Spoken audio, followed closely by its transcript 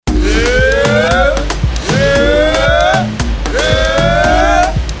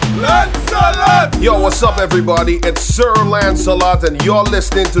Yo, what's up, everybody? It's Sir Lancelot, and you're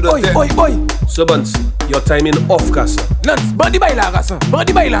listening to the. Oi. Subans, your time in off, Kasa. Nance, bandi baila, Kasa.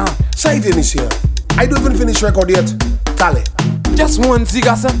 Bandi baila. Say finish here. I don't even finish record yet. Kale. Just once,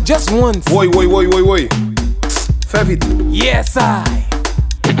 Kasa. Just once. Woi. Fevit. Yes, I.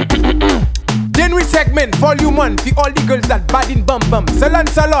 January segment, volume 1. For all the girls that bad in bum. Sir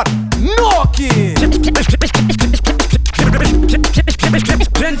Lancelot, no kid.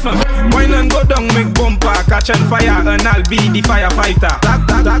 Wine and go down, make bumper, catch and fire, and I'll be the firefighter.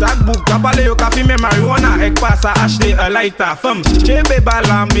 That book, kapale yo kafi me marijuana, ek pasa ashte a lighter. Fem, chebe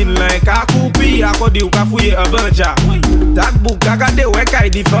bala min like a kupi, akodi ukafuye a burja. That book, agade wekai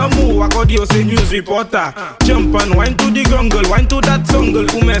di famu, akodi yo se news reporter. Jump and wine to the grungle, wine to that songle,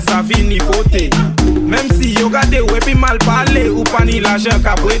 ume sa fini fote. Même si yo gade wepi mal pale, upani la je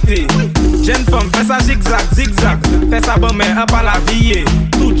kapwete. Jeune femme, fais ça zigzag, fais ça bon mais un pas la vie.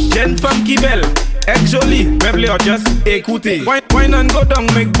 Toute jeune femme qui belle, est jolie, même or just écouter. Wine and go down,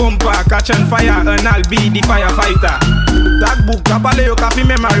 make bumper, catch and fire, and I'll be the firefighter. That book, kapale yo kafi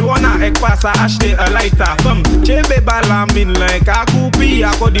me marijuana, ek pasa ashte a lighter. Femme, chebe bala min like a kupi,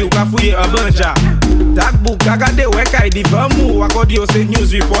 akodi ukafuye a burja. That book, agade wekai di famu, akodi yo se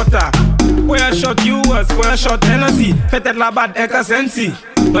news reporter. Where shot you was, where shot Hennessy, fait la bad ek a sensi.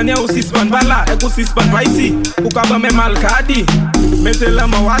 Banya ou sispan bala, ek ou sispan paisi. Ou kaba me mal kadi. Mete la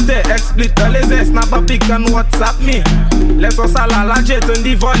ma wate, explit leze. Snap a pic and WhatsApp me. Leso sala la jet, turn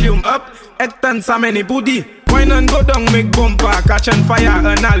the volume up. Ek tan sa many booty. Wine and go down, make bumper, catch and fire,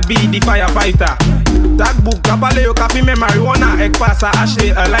 and I'll be the firefighter. That book, kapale yo kafi me marijuana, ek pasa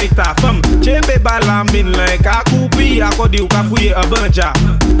ashte a lighter. Fem, chebe bala min like a kupi, akodi ukafuye a burja.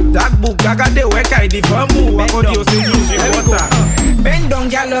 That book, agade wekai di famu, akodi yo se news reporter. Bend down,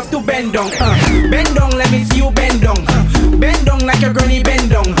 girl, love to bend down. Bend down, let me see you bend down. Bend down like a granny bend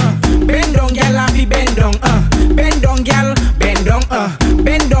down. Bend down, girl, happy bend down. Bend down, girl, bend down.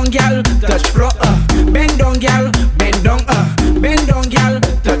 Bend down, girl, touch floor. Bend down, girl, bend down. Bend down, girl,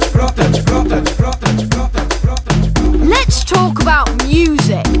 touch floor, touch floor, touch floor, touch floor, touch floor, touch floor. Let's talk about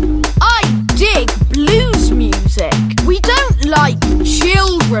music. I dig blues music. We don't like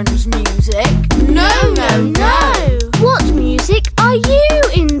children's music. No. What music are you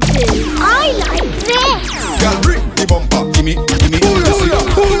into? I like this. Girl, bring the bumper, gimme.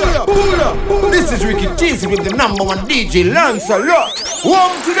 Pull up. This is Ricky Cheesy with the #1 DJ Lancelot.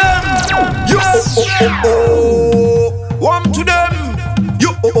 Warm to them. Yo, oh. Warm to them.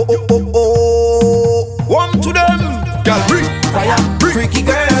 Yo, oh. Warm to them. Girl, bring Fire, freaky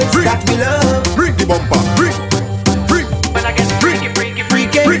girls that we love. Bring the bumper, bring. When I get freaky.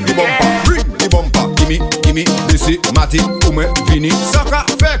 Bring the bumper, bring the bumper. Gimme, Missy, Matty, Ume, Vini, Saka,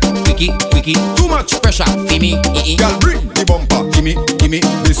 Fek, Wiki, too much pressure, Fimi, Girl, bring the bumper, gimme,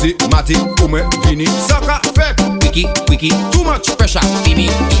 Missy, Matty, Ume, Vini, Saka, Fek, Wiki, too much pressure, Fimi,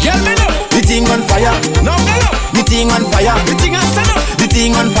 Girl, me know, The thing on fire, no, the thing on fire, the thing I stand up, the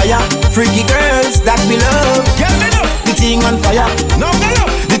thing on fire. Freaky girls that we love. Girl, me know, The thing on fire, no,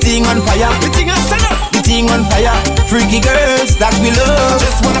 the thing on fire, the thing I stand up, the thing on fire. Freaky girls that we love.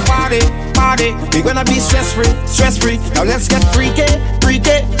 just wanna party. We gonna be stress free. Now let's get freaky.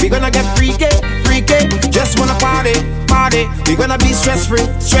 We gonna get freaky. Just wanna party. We gonna be stress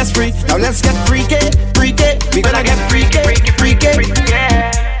free. Now let's get freaky. We gonna get freaky.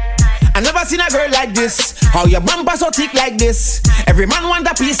 I never seen a girl like this. How your bumper so thick like this? Every man want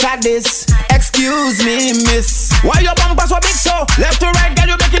a piece like this. Excuse me, miss. Why your bumper so big so? Left to right, girl,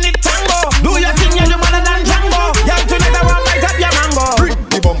 you making it tango. Do your thing, yeah, you better than Django. Girl, tonight I want light up your mango. Bring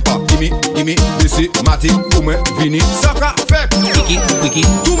the bumper, gimme, Missy, Matty, Ume, Vini, Saka, Fek, Wiki,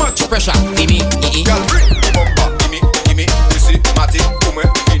 too much pressure, gimme, girl, bring the bumper, gimme, Missy, Matty, Ume,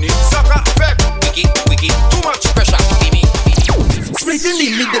 Vini, Saka, Fek, Wiki, too much pressure, gimme. Split in the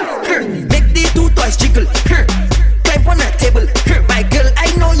middle, make the two toys jiggle. Climb on a table, my girl,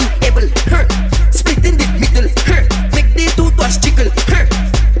 I know you able. Split in the middle, make the two toys jiggle.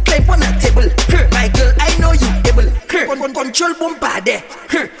 Climb on a table, my girl, I know you able. Control bumper there,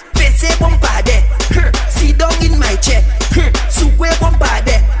 face bumper there. Sit down in my chair, super bumper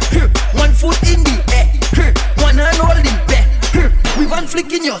there. One foot in the air, one hand holding back. With one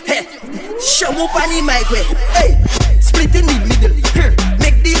flick in your hair, show up on my way. Hey, split in the middle,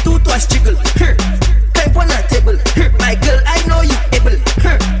 make the two toys jiggle. Climb on a table, my girl, I know you able.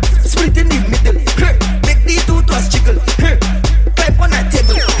 Split in the middle, make the two toys jiggle. Climb on a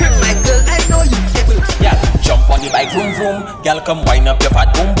table, my girl, I know you able. Yeah, jump on the bike, vroom vroom. Girl, come wind up your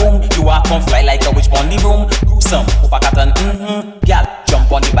fat boom boom. You are come fly like a witch on the room. Gruesome, uppercut Girl,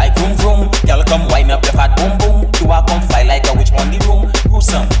 jump on the bike, vroom vroom. Girl, come wind up your fat boom boom. You are come fly like a witch on the room.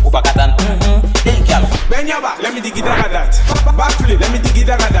 Gruesome, uppercut Hey,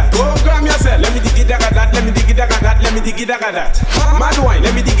 Mad wine,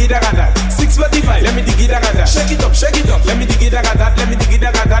 let me dig it that. 645, let me dig it that. Shake it up, let me dig it that. Let me dig it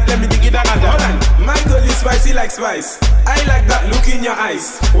that, let me dig it that. Hold on, my girl is spicy like spice. I like that look in your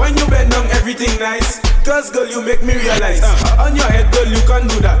eyes. When you bend down, everything nice. Cause girl, you make me realize. On your head, girl, you can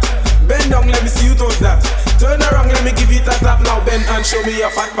do that. Bend down, let me see you toast that. Turn around, let me give it a tap. Now bend and show me your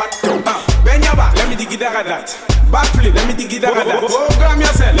fat back. Bend your back, let me dig it that. Backflip, let me dig it that. Program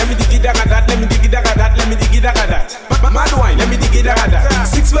yourself, let me dig it that. Let me dig it that. Let me dig it that. Mad wine, let me dig it that.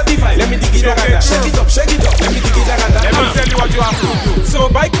 645, let me dig it that. Shake it up, let me dig it that. Let me tell you what you have to do. So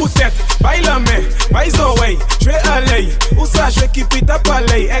by Koutet, by Lame, by Zoé, je vais aller. Où ça, je vais keep it up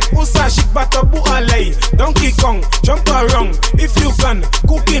aller. Ek où ça, chic batabou aller. Donkey Kong, jump around. If you can,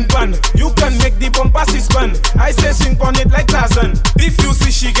 cooking pan, you can make the bumper spin. I say swing on it like Tarzan. If you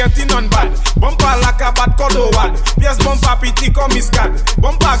see she getting on bad, bumper like a bad cordowad. Yes, bumper pity comme Miscad.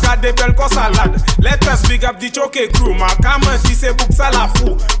 Bumper garde belle comme salade. Let us big up the choke crew. Ma kamenti se book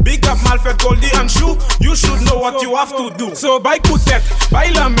salafou. Big up Malfait Goldie and Shoe. You should know what you have to do. So by Koutet, by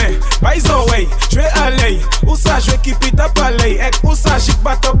Lame, by Zoé, je vais aller. Où ça, je vais keep it up aller. Ek où ça, chic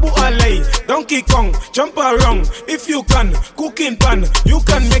batabou aller. Donkey Kong, jump around. If you can, cooking pan, you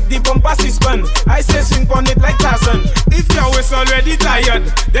can make the bumper spin. I say swing on it like Tarzan. If your waist already tired,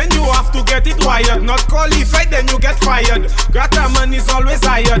 then you have to get it wired. Not qualified, then you get fired. Grataman is always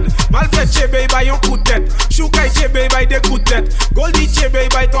hired. Malfait chebe by yon Koutet. Choukai chebe by de Koutet. Goldie chebe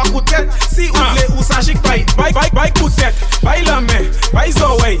by toi Koutet. Si oule ou sa chic by Koutet. By Lame, by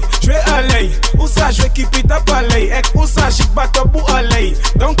Zoé, je vais aller. Où ça, je vais keep it up aller. Ek où ça, chic batabou aller.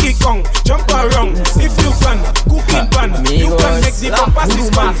 Donkey Kong, jump around. If you can, cooking pan, you can make the bumper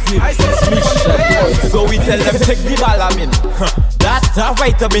spin. I say swing. So we tell them take the balamin. That's a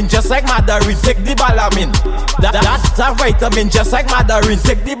vitamin just like Mandarin. Take the balamin. That's a vitamin just like Mandarin.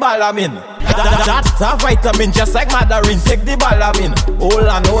 Take the balamin. That's a vitamin just like Mandarin. Take the balamin.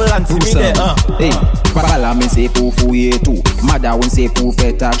 Hold on, see me there. Hey, balamin c'est pour fouiller tout. Mandarin c'est pour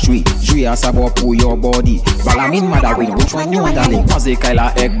faire ta chui. Jouer à savoir pour your body. Balamin, Mandarin, which one you want darling? Cause they call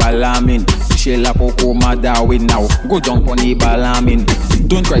a egg balamin. She la poco Mandarin now. Go down on the balamin.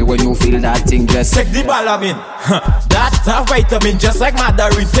 Don't cry when you feel that thing. Just take the balamin. That's a vitamin just like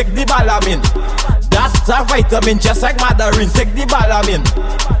Mandarin. Take the balamin. That's a vitamin just like Mandarin. Take the balamin.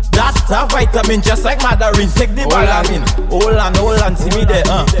 That's a vitamin just like Mandarin. Take the balamin. Hold on, see me there.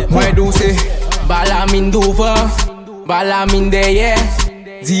 Moi do say balamin d'over, balamin derrière.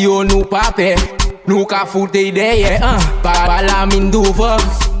 Dio nous pape, nous ka foute derrière. Balamin d'over,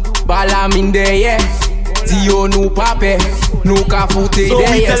 balamin derrière. Dio nous pape, nous ka foute derrière.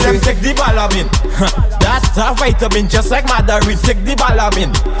 So we tell them take the balamin. That's a vitamin just like Mandarin. Take the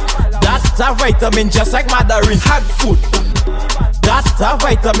balamin. That's a vitamin just like Mandarin. Hot food. That's a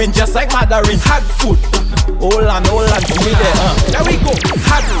vitamin just like Mandarin. Hot food. Hold on, see me there. There we go.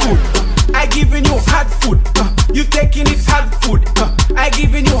 Hot food. I giving you hot food. You taking it hot food. I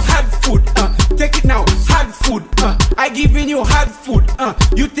giving you hot food. Take it now. Hot food. I giving you hot food.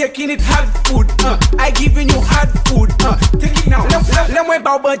 You taking it hot food. I giving you hot food. Take it now. Let me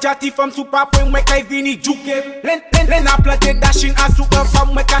bow jati from super point me kai vini juke. Len a planté dashing a super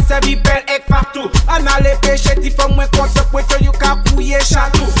from me ka servi bel ek partout. An ale pecheti from me konta pwete you ka kouye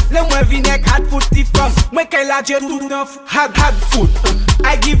chatou. Let me vinek hot food ti from me kai la je tout neuf. Hot food.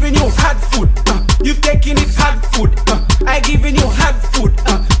 I giving you hot food. You taking it hot food. I giving you hot food.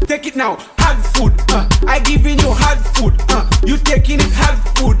 Take it now. Hot food. I giving you hot food. You taking it hot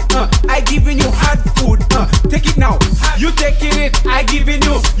food. I giving you hot food. Take it now. You taking it. I giving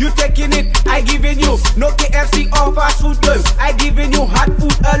you. You taking it. I giving you. No KFC or fast food girl. I giving you hot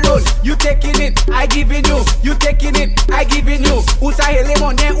food alone. You taking it. I giving you. You taking it. I giving you. Usa hele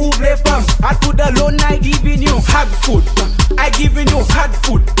money ouble fam. Hot food alone. I giving you hot food. I giving you hot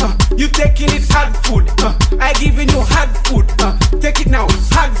food. You taking it hot food. I giving you hot food. Take it now.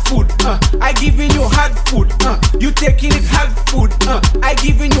 Hot food. I giving you hot food. You taking it hot food. I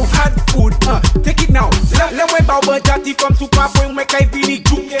giving you hot food. Take it now. Let me bow jati from super point me kai vini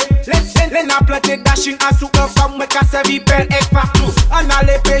juke. Let na planté dashing a super from me ka servi bel ek partout. An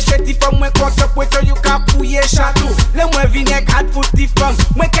ale pecheti from me konta pwete you ka kouye chatou. Let me vinek hot food ti from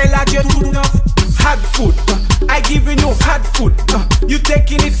me kai la je tout neuf. Hot food. I giving you hot food. You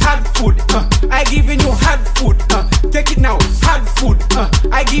taking it hot food. I giving you hot food. Take it now. Hot food.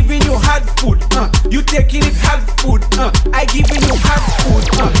 I giving you hot food. You taking it hot food. I giving you hot food.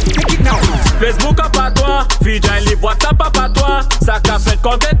 Take it now. Facebook a pas toi, Fidjay libre WhatsApp a pas toi, sac à fait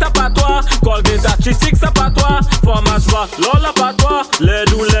Colgate a pas toi, Colgate artistique ça pas toi, fromage bas, lol a pas toi, les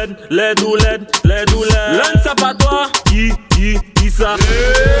doulèdes, l'un ça pas toi, qui ça.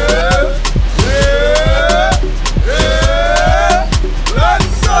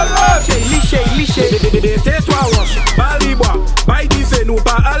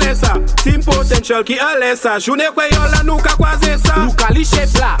 potential qui a laissé ça. Journée quoi yon la nous ka croiser ça. Nou ka liché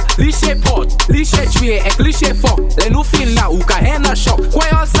plat, liché pot, liché tué ek liché fort. Les nou fin là ou ka hen a choc. Quoi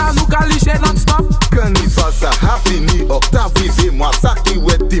yon ça nou ka liché non-stop. Carnival ça happy ni octave vive moi ça qui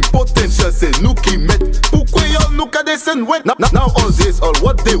wet team potential c'est nous qui met. Pourquoi yon nous ka descend wet? Nowadays all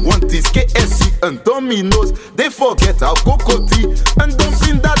what they want is KFC and Domino's. They forget how Cocody and don't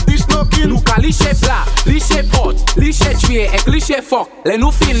in that dish knocking. Nou ka liché plat, liché pot, liché tué ek liché fort. Les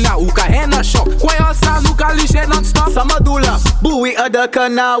nou fin là ou ka hen a choc. Quoi yon ça nou ka liché non-stop. Samadula, boui ada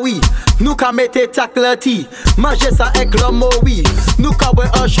kanawi. Nou ka mette taklati. Manger ça ek l'mowi. Nou ka we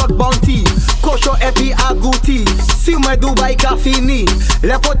un shot bounty. Cochon epi agouti. Si moi Dubai ka fini.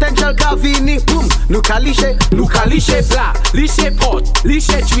 Le potential ka vini. Boom, nou ka liché plat, liché pot,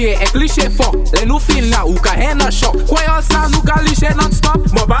 liché tué ek liché fort. Les nou fin là ou ka hen a choc. Quoi yon ça nou ka liché non-stop.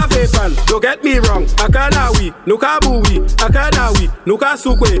 Mo ba vepan, don't get me wrong. Akanawi, nou ka boui. Akanawi, nou ka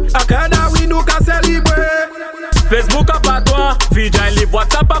soukwe. Akanawi, nou ka célébrer. Facebook a pas toi, Fidjay libre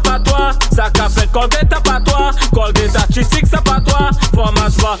WhatsApp a pas toi, ça qu'a fait Colgate a pas toi, Colgate a Chisix a pas toi, format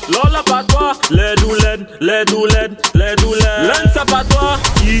toi, LOL a pas toi, les doulèdes, Lens a pas toi.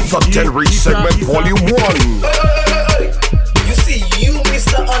 Top 10 Reach segment volume 1. You see you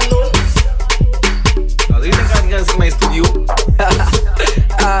Mr. Unknown. You think I can see my studio?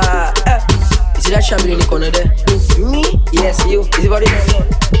 You see that shabby in the corner there? Me? Yes, you. Is it body?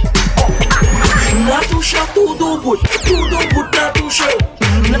 Na touche tudo bout na touche.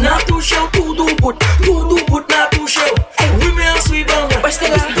 Na touche tudo bout na touche. Oui mais en suivant. West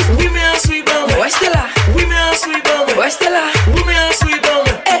là. Oui mais en suivant. West là. Oui mais en suivant. West là. Oui mais en suivant.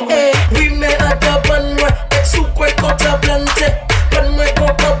 Oui mais à ta bonne moi. Sous quoi quand à planter. Bonne moi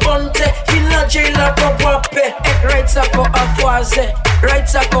pour ponte. Il a j'ai la pour paix. Right ça pour affoiser. Right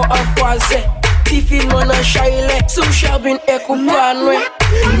ça pour affoiser. Tiffin mon a shaile. Sous charbin et coupanwe.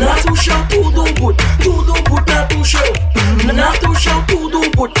 Na touche tudo bout na touche. Na touche tudo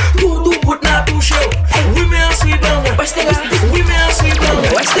bout na touche. Oui mais en suivant. West là. Oui mais en suivant.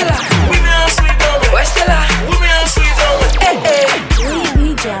 West là. Oui mais en suivant. West là. Oui mais en suivant.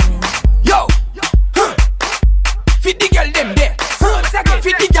 We jamming. Yo, feed the girl them there.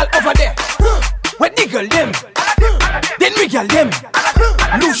 Feed the girl over there. When the girl them, then we girl them.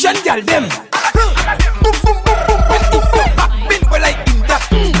 Lucian girl them. Boom boom boom boom boom boom boom. Back bend well like in that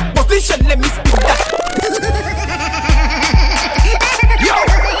position. Let me spin that. Yo,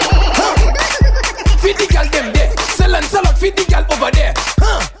 feed the girl them there. Sell and salad. Feed the girl over there.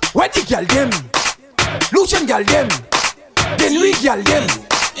 When the girl them, Lucian girl them. Then we girl them.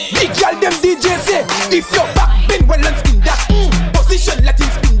 Big girl them DJ say. If your back bend well and spin that position, let him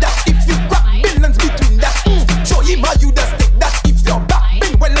spin that. If you crack balance between that, show him how you just take that. If your back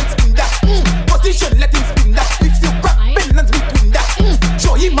bend well and spin that position, let him spin that. If you crack balance between that,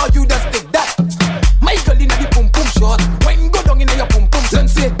 show him how you just take that. My girl inna the pum pum shot. When go down inna your pum pum,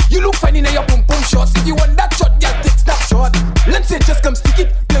 Lens say you look fine inna your pum pum shots. If you want that shot, girl take snap shot. Lens say just come stick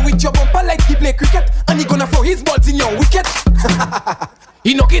it, play with your bumper like he play cricket, and he gonna throw his balls in your wicket.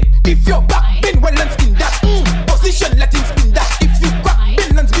 He knock it. If your back bend well and spin that position, let him spin that. If you crack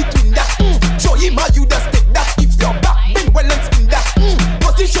balance between that, show him how you just take that. If your back bend well and spin that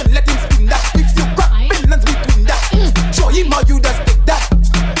position, let him spin that. If you crack balance between that, show him how you just take that.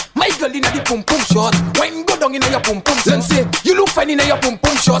 My girl inna the pum pum shot. When go down inna your pum pum, Lens say you look fine inna your pum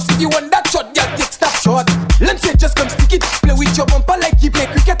pum shots. If you want that shot, girl take stop shot. Lens say just come stick it, play with your bumper like he play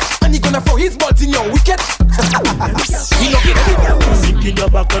cricket, and he gonna throw his balls in your wicket. He knock it. Sink in your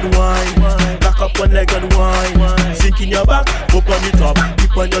back and wine. Back up one leg and wine. Sink in your back, up on the top.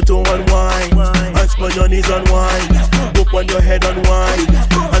 Dip on your toe and wine. Hands on your knees and wine. Up on your head and wine.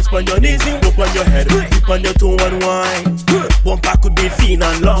 Hands on your knees, up on your head. Dip on your toe and wine. Bumper could be thin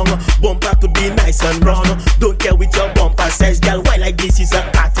and long. Bumper could be nice and round. Don't care with your bumper size, girl. Why like this is a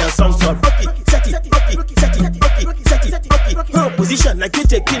cartel song? So rock it, set it, rock it, set it, rock it, set it, rock it. Position like you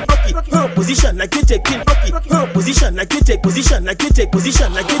taking, rock it. Position like you taking, rock it. Position like you take, position like you take,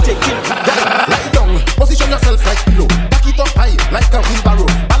 position like you taking. Lie down, position yourself like pillow. Back it up high like a wheelbarrow.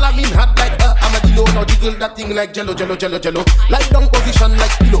 Balamin hat like a armadillo. Now jiggle that thing like jello. Lie down, position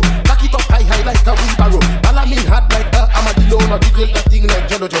like pillow. Back it up high like a wheelbarrow. Balamin hat like a armadillo. Now jiggle that thing like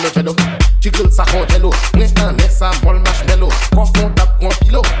jello. Jiggle ça con jello. Nessa mol marshmallow. Confond tap con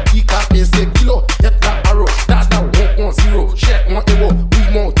pillow. Ika pese kilo. Yet la arrow. Dada 1.0. Check 1 euro. Oui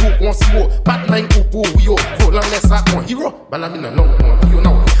mon 2.0. Bad mind pour yo. Volant nessa con hero. Balamin no you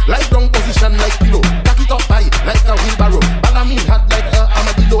know. Lie down, position like pillow. Back it up high like a wheelbarrow. Balamin hat like a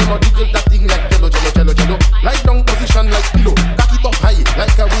armadillo. Now jiggle that thing like jello. Lie down, position like pillow. Back it up high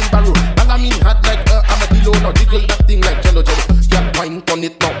like a wheelbarrow. Balamin hat like a armadillo. Now jiggle that thing like jello. Girl wine on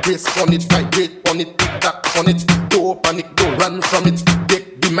it now, brace on it, vibrate.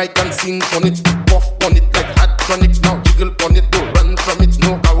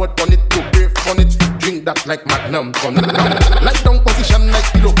 like Magnum. Come lie down position like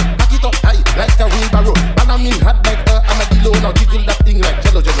pillow. Back it up high like a wheelbarrow. Balamin hot like a armadillo. Now jiggle that thing like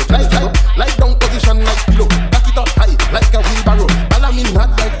jello. Lie down position like pillow. Back it up high like a wheelbarrow. Balamin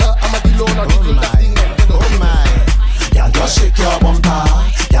hot like a armadillo. Now jiggle that thing like jello. Oh my, y'all just shake your bumper.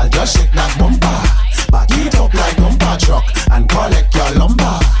 Y'all just shake that bumper. Back it up like bumper truck and collect your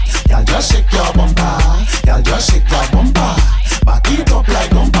lumber. Y'all just shake your bumper. Y'all just shake your bumper. Back it up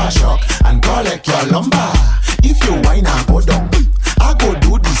like bumper truck and collect your lumber. If you whine and go down, I go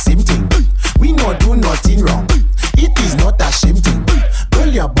do the same thing. We no do nothing wrong. It is not a shame thing. Girl,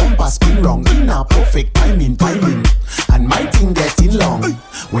 your bumper spin wrong in a perfect timing. And my thing getting long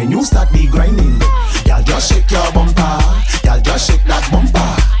when you start the grinding. Y'all just shake your bumper. Y'all just shake that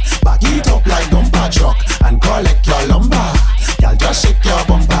bumper. Back it up like bumper truck and collect your lumber. Y'all just shake your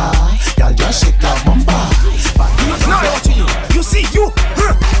bumper. Y'all just shake that bumper. Back it up. Now I want you see you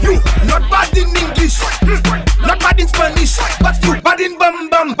not bad in English, not bad in Spanish, but you bad in bum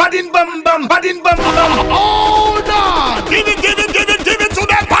bum, bad in bum bum, bad in bum bum. Hold on, give it to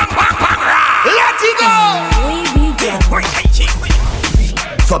them, bang bang bang. Let it go.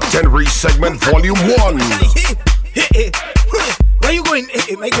 Top 10 Re-Segment Volume 1. Where you going?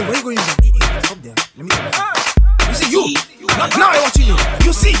 Hey, Michael, where you going? Stop there. Let me. You see you. Now I want you.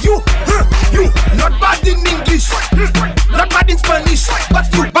 You see you not bad in English, not bad in Spanish, but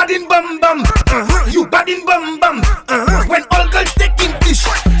you bad in bum bum. You bad in bum bum. When all girls take English,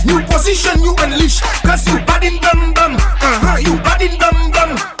 new position you unleash, 'cause you bad in bum bum. You bad in bum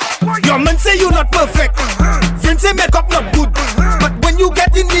bum. Your man say you not perfect, friends say makeup not good, but when you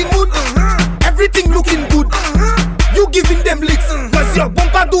get in the mood, everything looking good. You giving them licks, 'cause your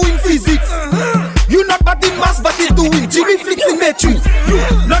bumper doing physics. You not bad in mass, but it's doing Jimmy flicks in Matrix. You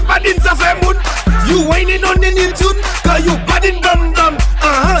not bad in Safari Moon. You whining on the new tune, 'cause you bad in bum bum.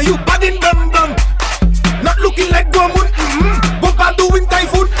 You bad in bum bum. Not looking like Gomun. Bumper doing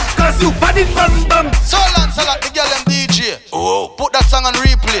typhoon, 'cause you bad in bum bum. Solan Salak, the girl and DJ. Oh, put that song on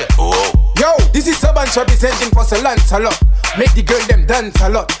replay. Oh, yo, this is Sabanch representing for Salance a lot. Make the girl them dance a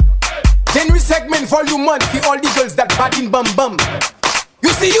lot. Then Re-Segment Volume 1 for all the girls that bad in bum bum.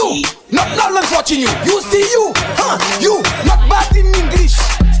 You see you, not Nolan's watching you. You see you, you not bad in English,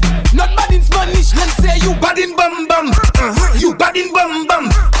 not bad in Spanish. Let's say you bad in bum bum. You bad in bum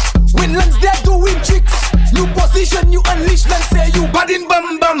bum. When Lance they're doing tricks, new position you unleash. Let's say you bad in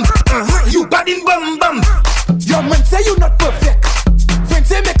bum bum. You bad in bum bum. Your man say you not perfect, friends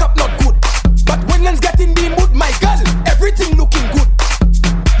say makeup not good, but when Lance get in the mood, my girl, everything looking good.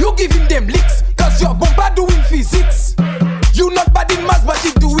 You giving them licks, 'cause your bumper doing physics. You not bad in mass, but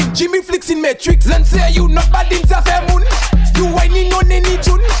you doing Jimmy flicks in Matrix. And say you not bad in Safari Moon. You whining on any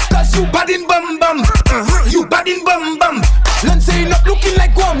tune, 'cause you bad in bum bum. You bad in bum bum. And say you not looking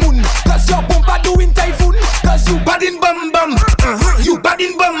like Gomun, 'cause your bumper doing typhoon, 'cause you bad in bum bum. You bad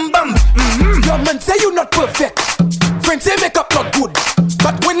in bum bum. Your man say you not perfect, friends say makeup not good,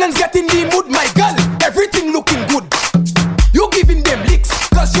 but when Lance get in the mood, my girl, everything looking good. You giving them licks,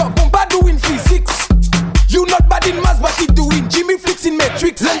 'cause your bumper doing physics. You not bad in mass, but you doing Jimmy flicks in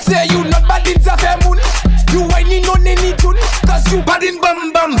Matrix. And say you not bad in Safari Moon. You whining on any tune, 'cause you bad in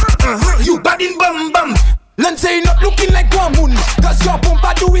bum bum. You bad in bum bum. And say you not looking like Gomun, 'cause your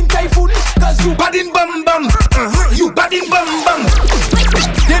bumper doing typhoon, 'cause you bad in bum bum. You bad in bum bum.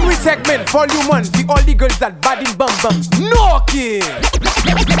 Then Re-Segment Volume 1 for all the girls that bad in bum bum. No kid.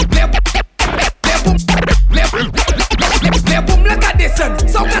 Les boum la ka desen,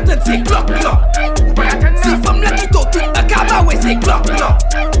 sa ou ka ten se glok glok. Si fom la ki to tout, a ka ba we se glok glok.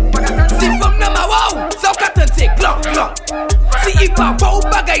 Si fom na ma wow, sa ou ka ten se glok glok. Si i pa pa ou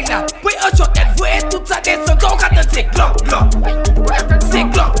bagay la, we a shot et vwe tout sa desen, sa ou ka ten se glok glok. Se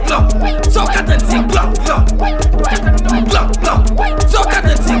glok glok, sa ou ka ten se glok glok. Glok glok, sa ou ka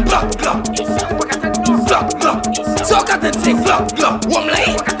ten se glok glok. Glok glok, sa ou ka ten se glok glok. Wom la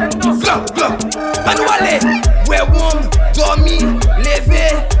yi, glok glok. An wale, we wom, dormi, leve,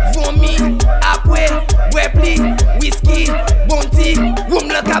 vomi, apwe, we pli, whisky, bonti, wom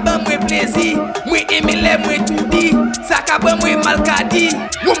le kaba mwe plezi, mwe emile mwe tudi, sa kaba mwe malkadi,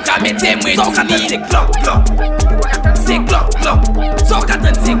 wom ka mete mwe so katan se glok glok, se glok glok, so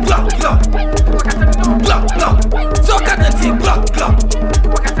katan se glok glok, glok glok, so katan se glok glok,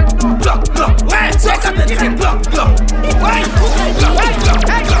 glok glok, ouais, so katan se glok glok, ouais, glok glok,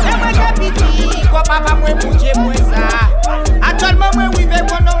 Ko papa mwen mouje mwen sa. Actuellement mwen wive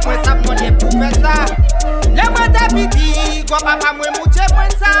kono mwen sa mwen pou fè sa. Le mwen depiti, ko papa mwen mouje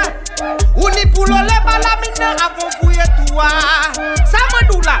mwen sa. Ou ni pou lole bala mine avon fouye toua. Sa mwen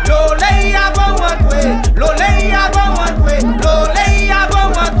dou la, lole avon wantwe, lole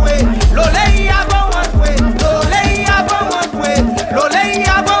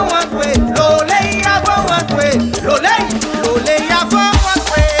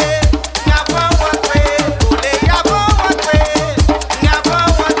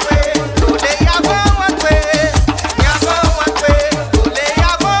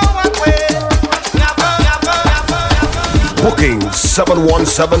Bookings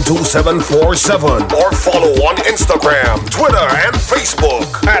 7172747 or follow on Instagram, Twitter, and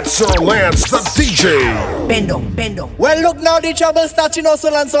Facebook at Sir Lance the DJ. Bend. Well, look now, the trouble starts, you know, Sir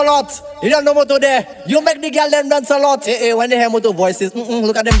Lance a lot. You don't know what to do. You make the girl them dance a lot. Hey, when they hear motor voices,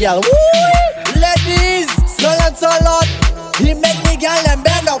 look at them girl. Woo! Ladies, Sir Lance a lot. He make the girl them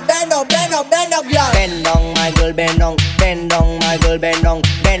bend up, girl. Bend down, my girl, bend down, my girl, bend down, my girl, bend down.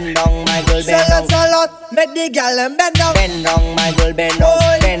 Sir Lance a lot. Make the girl them bend down. Bend down, my girl, bend down,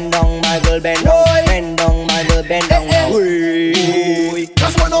 my girl, bend down, my girl, bend down.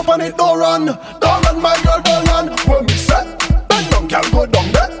 Just run up on it, don't run, my girl, don't run. When we set, bend down, girl, go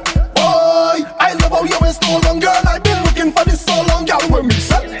down there. Boy, I love how you waist so long, girl. I've been looking for this so long, girl. When we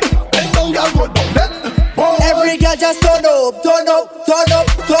set, bend down, girl, go down there. Boy. Every girl just turn up. So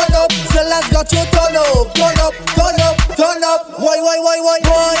let's got you turn up. Why?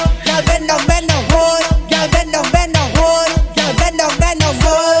 Girl, bend down. Why? Girl, bend down. Girl, bend down.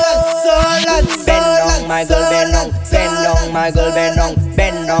 Bend down, my girl, bend down. My girl, bend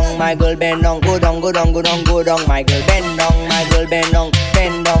down. My girl, bend down. Go down, my girl, bend down. My girl, bend down.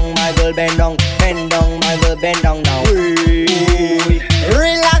 My girl, bend down. My girl, bend down now.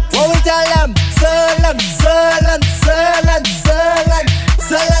 Relax. What we tell them? Silence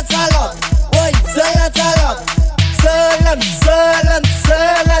a lot. Wait, silence a lot. Silence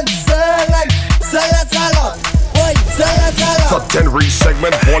a lot. Wait, silence a lot. The Denry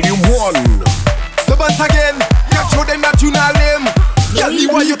segment, volume 1. So once again, you show them that you not lame. Tell me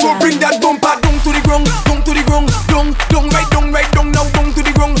why you to bring that bumper down to the ground, down, right down, now down to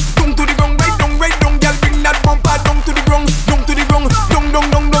the ground, right down, girl, bring that bumper down to the ground, down, bring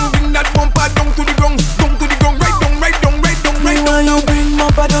that bumper down to the ground, right down. Why you bring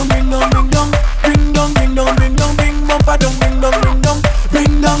bumper down, bring bumper down, bring bumper down, bring bumper down,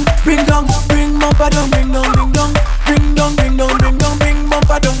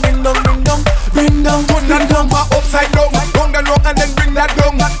 bring bumper down. Put that bumper upside down, round and then bring that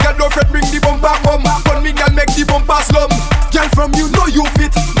down. Girl, don't fret, bring the bumper come. Gun me, girl, make the bumper slum. Girl, from you know you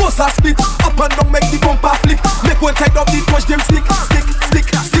fit, bust a split. Up and down, make the bumper flip. Make one side of the touch them stick.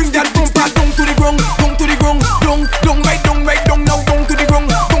 Bring that bumper down to the ground, down, right down, now down to the ground,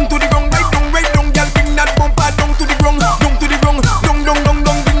 right down, girl, bring that bumper down to the ground, down,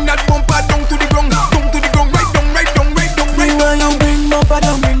 bring that bumper down to the ground, right down. Why you bring bumper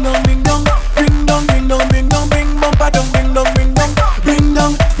down, bring bumper down, bring bumper down,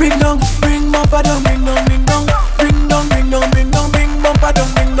 bring bumper down,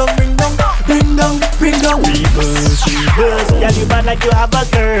 bring bumper down, Reverse, girl, you bad like you have a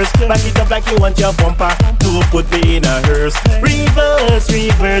curse. Back it up like you want your bumper to put me in a hearse. Reverse,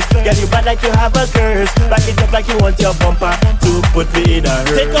 girl, you bad like you have a curse. Back it up like you want your bumper to put me in a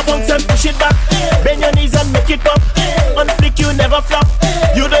hearse. Take a bounce and push it back. Bend your knees and make it pop. On flick you never flop.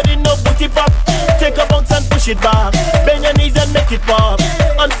 You don't need no booty pop. Take a bounce and push it back. Bend your knees and make it pop.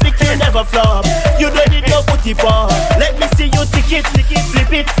 On flick you never flop. You don't need no booty pop. Let me see you tick it,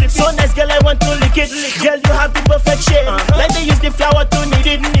 flip it. So nice, girl, I want to lick it. Girl, you have the perfect shape. Like they use the flour to knead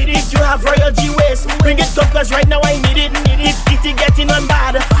it. If you have royal G waist, bring it up, cause right now I need it. If kitty getting on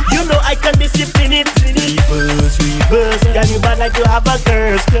bad, you know I can discipline it. Reverse, girl, you bad like you have a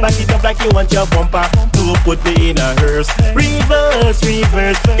curse. Back it up like you want your bumper to put me in a hearse. Reverse,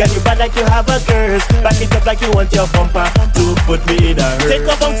 girl, you bad like you have a curse. Back it up like you want your bumper to put me in a hearse. Take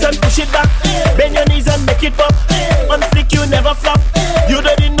a bounce and push it back. Bend your knees and make it pop. On flick you never flop. You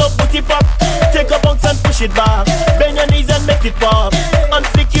don't need no booty pop. Take a bounce and push it back. Bend your knees and make it pop. On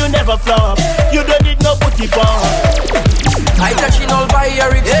flick you never flop. You don't need no booty pop. I touching all by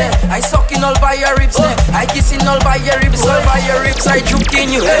your ribs, I sucking all by your ribs, I kissing all by your ribs, I juking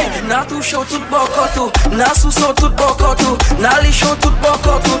you. Na tu show tut bokotu, na su so tut bokotu, na li show tut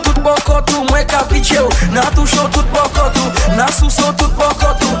bokotu, mwe kapicheu. Na tu show tut bokotu, na su so tut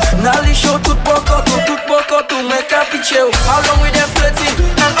bokotu, na li show tut bokotu, mwe kapicheu. How long we them flirting,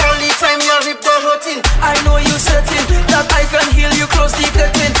 and only time your rib they hurting. I know you certain that I can heal you, close the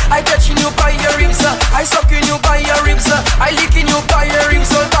curtain. I touching you by your ribs, I sucking you by your ribs, I licking you by your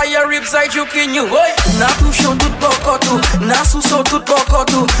ribs, all by your ribs, I juking you. Na tu show tut bokotu, na su so tut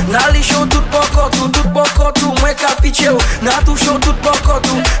bokotu, na li show tut bokotu, mwe kapicheu. Na tu show tut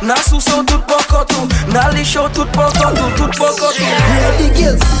bokotu, na su so tut bokotu, na li show tut bokotu. Ready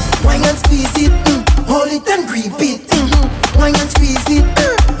girls, wine and squeeze it, hold it and grip it. Wine and squeeze it,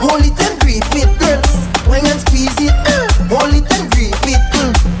 hold it and grip it, girls. Wine and squeeze it, hold it and grip it.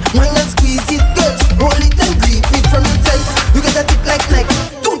 Wine and squeeze it, girls, hold it and grip it from the tight. You get a tip like Nike.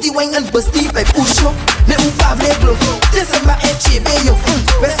 Do the wine and bust it by push up. Ne ou pas vle blow. Descends ma head chez yo.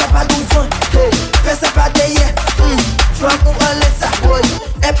 Fais ça pas d'où fun, fais ça pas derrière. Fuck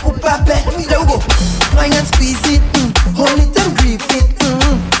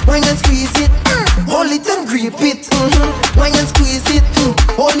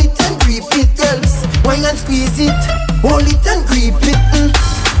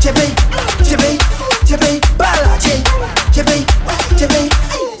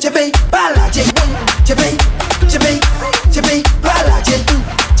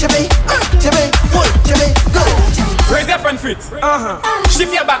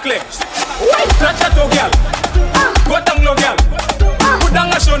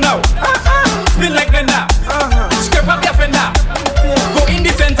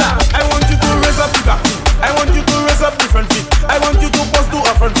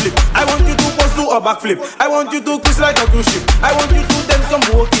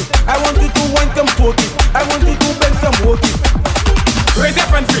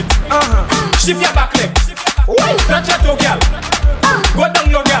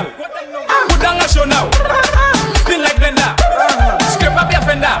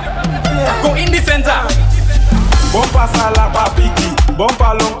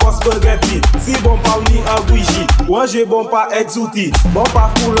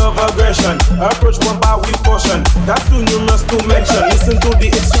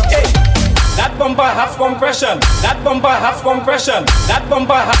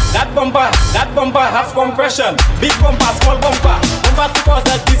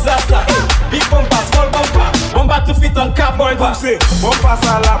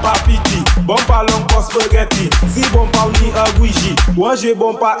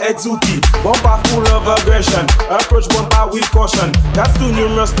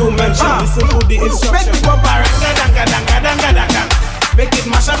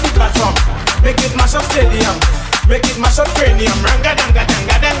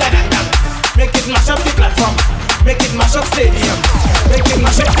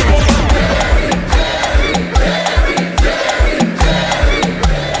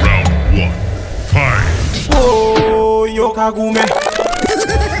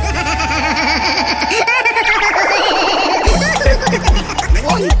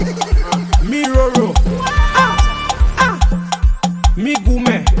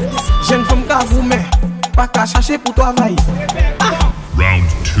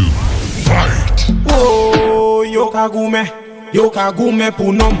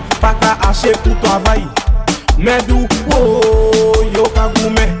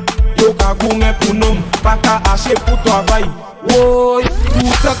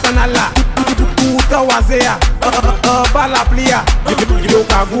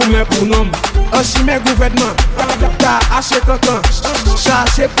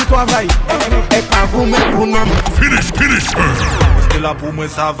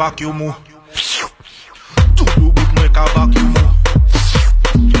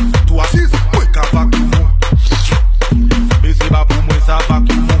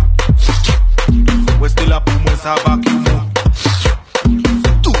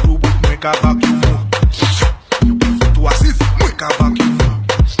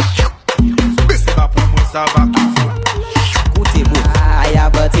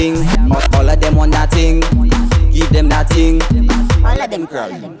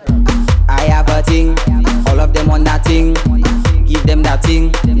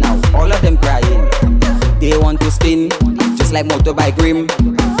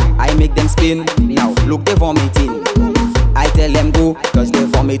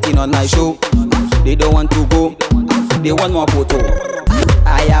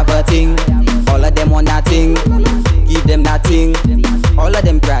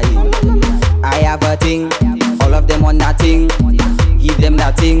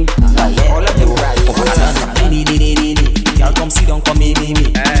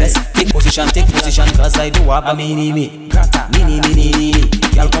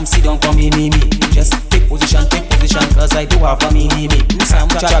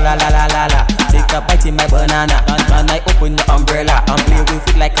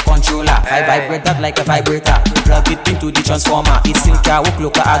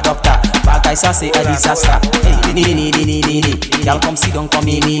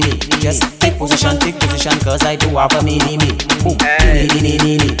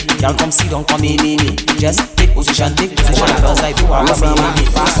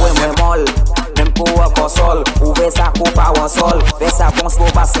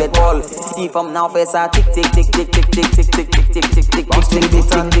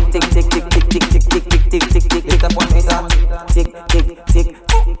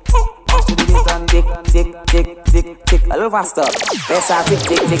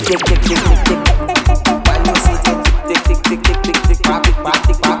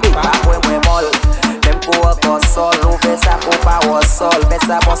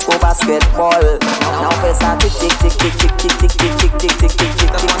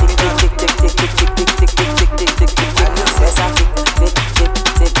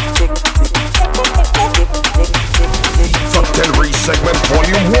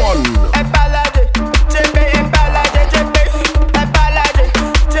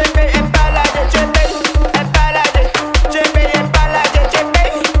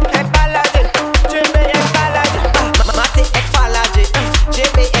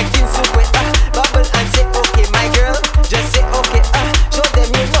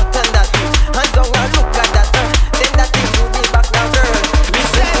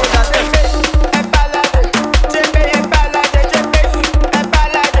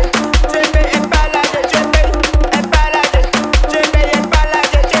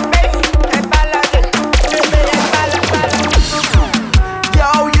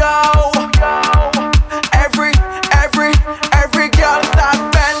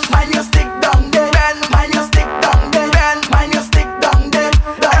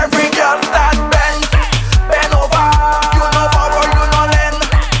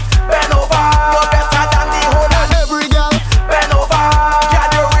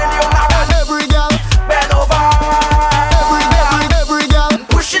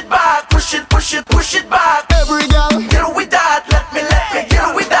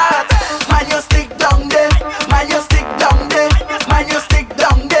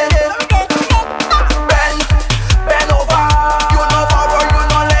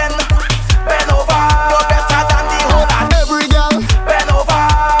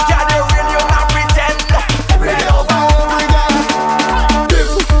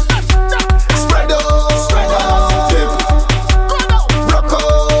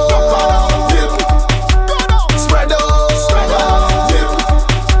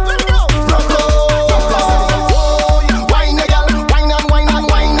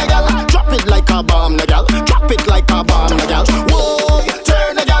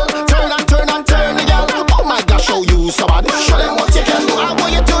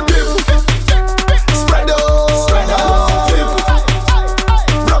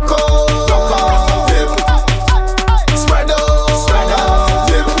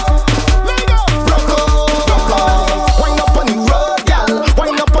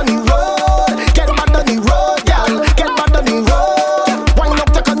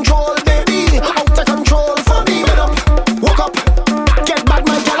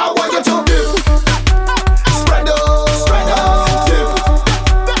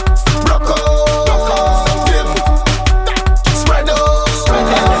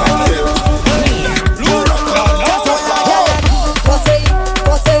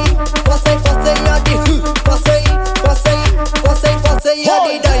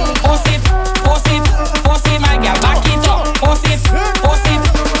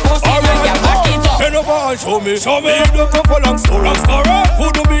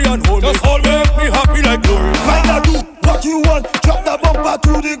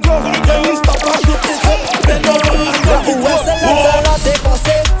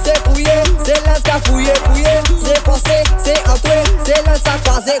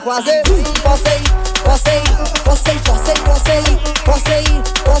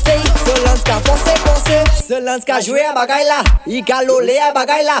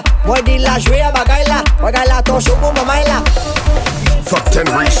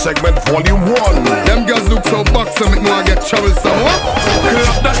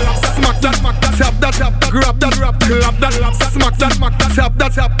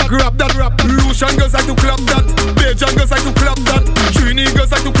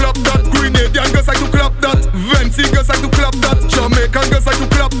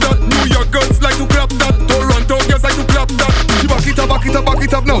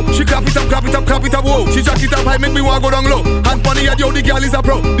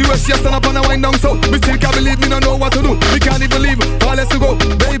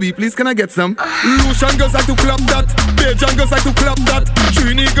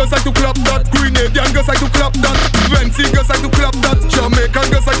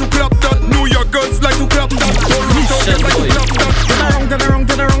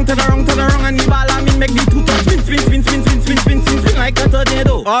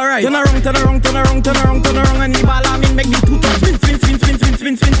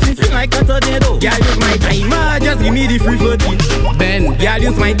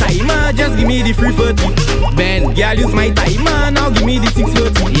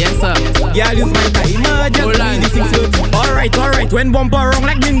Alright, when bumper wrong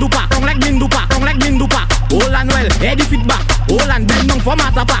like Mindupa, wrong like Mindupa, wrong like Mindupa. Hold on well, head the feet back. Hold on, bend down for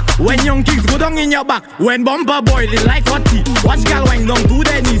matter pack. When young kicks go down in your back. When bumper boil it like hot tea. Watch gal wind down to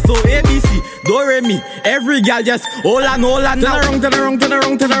the knee. So ABC, do re mi. Every gal just hold on now. Turn around,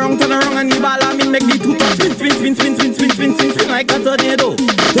 and the ball I mean make the two toes spin like a tornado.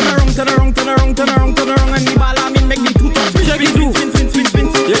 Turn around, and the ball I mean make the two toes spin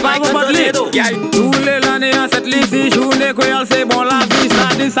like a tornado. Tous les l'année en cette liste, journée que c'est bon la vie,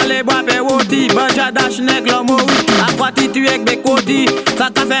 ça dit ça les bois péoti, banja dash nek l'homme oui, à quoi tu avec des côtés, ça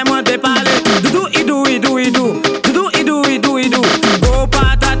t'a fait monter parler, doudou idou, go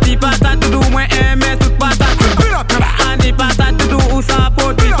patati patate, doudou moins aimer toute patate, ani patate, doudou ou ça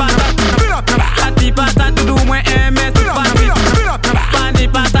produit patate, patati patate, doudou moins aimer toute patate, ani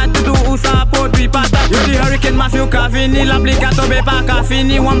patate, doudou ou ça produit patate. Yo di hurricane mafio ka fini, l'applicateur be pas ka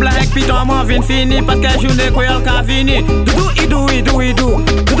fini, wambla ek piton moi vin fini, parce que journée ko yal ka fini. Doudou idou,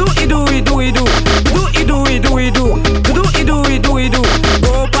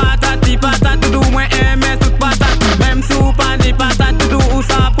 go patati patate, doudou moins aimer toute patate, même sou pani patate, doudou ou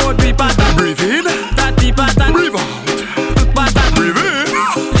ça produit patate. Breathe in, tati patate, breathe out, toute patate, breathe in,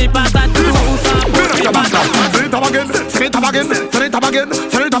 ti patate, doudou ou ça produit patate. Send it up again.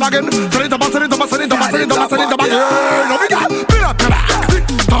 No we got.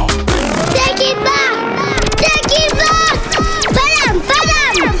 Take it back.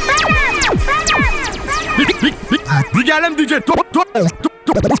 We got them DJ.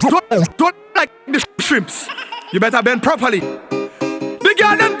 Don't like the shrimps. You better bend properly. We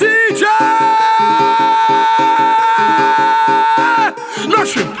got them DJ. No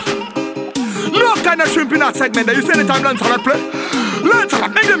shrimps. No kind of shrimp in that segment. You see anytime Lancelot play?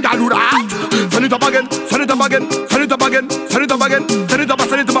 Lancelot, make them do that. Send it up again.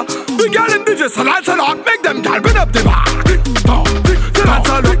 We got them DJ. So Lancelot, make them bend up the bar.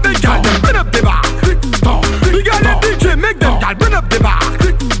 Lancelot, make them bend up the bar. We got them DJ, make them bend up the bar.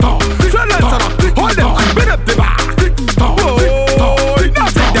 So Lancelot, hold them and bend up the bar. Oh, now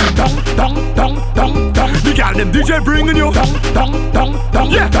take them dong. We got them DJ bringing you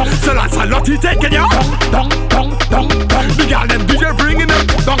yeah, so Lancelot he taking you we got them DJ bringing them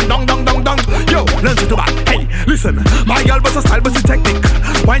dong. Yo, learn to back. Hey, listen, my girl but a style but a technique.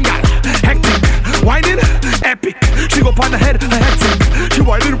 Wine girl, hectic, whining, epic. She go on the head, hectic. She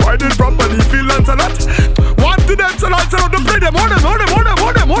whining properly, feel Lancelot. Want to dance, Lancelot, to play them, hold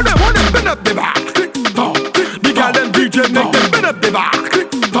them, bend up the back. We got them DJ, make them bend up the back.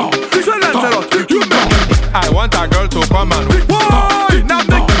 So Lancelot, you make it. I want a girl to come and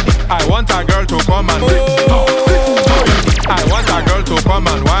I want a girl to come and I want a girl to come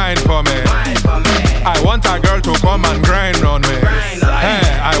and whine for me. I want a girl to come and grind on me. Hey,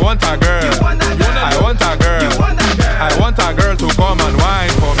 I want a girl to come and whine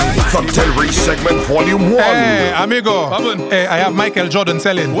for me. The Terry segment volume 1. Hey, amigo. Hey, I have Michael Jordan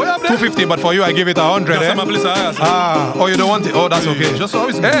selling 250, but for you I give it 100. Oh, you don't want it? Oh, that's okay.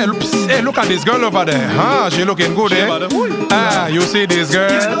 Hey, look at this girl over there. She looking good, eh? You see this girl?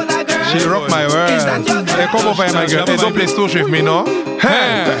 She rock my world. Hey, come over here, my girl. Hey, don't play two shift me, no?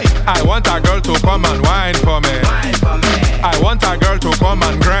 Hey, I want a girl to come and whine for me. I want a girl to come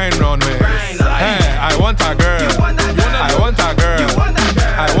and grind on me. Hey, I want a girl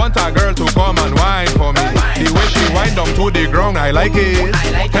to come and whine for me. The way she wind up to the ground, I like it.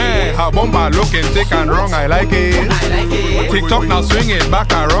 Hey, her bumper looking thick and wrong, I like it. TikTok now swing it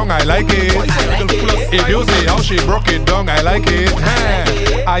back and wrong, I like it. If you see how she broke it down, I like it.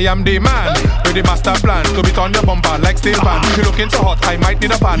 Hey, I am the man with the master plan to beat on your bumper like steel pan. You looking so hot, I might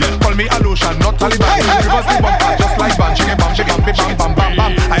need a fan. Call me a lotion, not Taliban. Reverse the bumper just like van. She bam,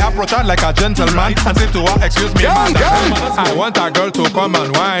 bam. I approach her like a gentleman and say to her, excuse me, man. I want a girl to come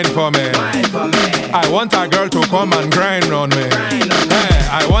and whine for me. I want a girl to come and grind on me. Hey,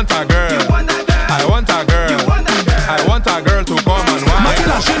 I want a girl to come and whine.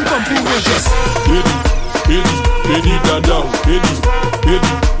 Ready that down,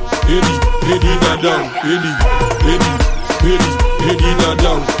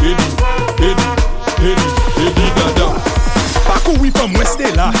 Pakou oui pa mwen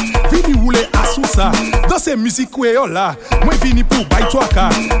stè la, vini roule asou sa. Dans ces musiques yo la, mwen vini pou bay 3K.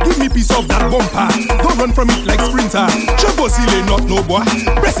 Give me piece of that bumper, don't run from it like sprinter. Jumbo si le not no boy,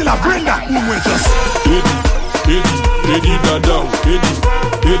 presse la brenda ou mwen just. Ready that down, ready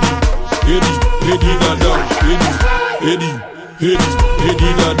that down, ready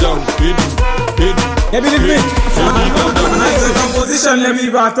that down, You believe me? Nice composition, let me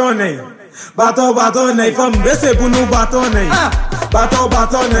baton, femme baissez pour nous batonner. Baton,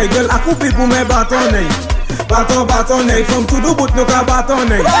 girl, à couper pour mes bâtonnets. Baton, from to the boot, no ka baton.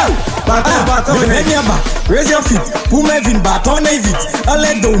 Baton, bend your back, raise your feet. Pour mes vins, baton vite. Un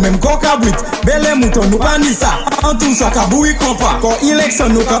let down, même coca brut. Belle mouton, nous pas ni ça. En tout ça, kaboui compas. Quand élection,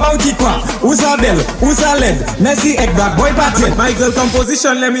 nous ka bauti quoi. Où ça belle, où ça l'aide. Merci, ek black boy patin. Michael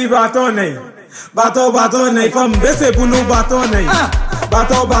composition, let me baton. Baton, femme baissez pour nous baton.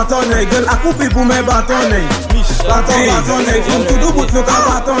 Baton, girl, a coupé pour mes baton. Baton, from to the boot, nous ka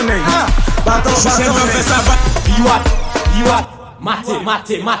baton. Baton, Biwat,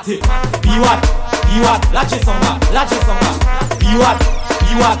 mate. Biwat, lâchez son gars. Biwat,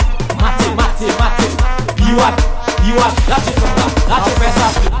 mate. Biwat, lâchez son gars.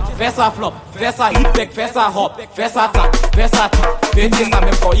 Fais ça flop, fais ça hip tech, fais ça hop, fais ça tac, fais ça tic. Pété ça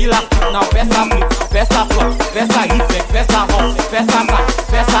même quand il a stick, now fais ça flip, fais ça flop, fais ça hip tech, fais ça hop, fais ça tac,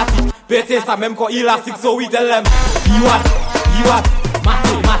 fais ça tic. Pété ça même quand il a stick, so we tell them. Biwat, mate.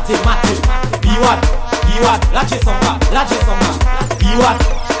 Biwat, lâchez son gars. Biwat,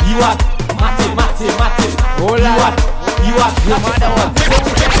 mate. Biwat, lâchez son gars.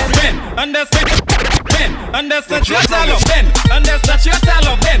 Understand your talent, Ben. Understand your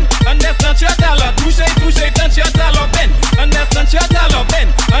talent, Ben. Understand your talent. Touche, touch your talent, Ben. Understand your talent, Ben.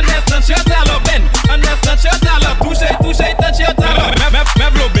 Understand your talent, Ben. Understand your talent. Touche, touch your talent.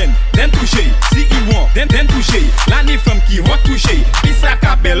 Mevlo Ben, den touche. Si il want, den touche. L'année femme qui want toucher. Pisa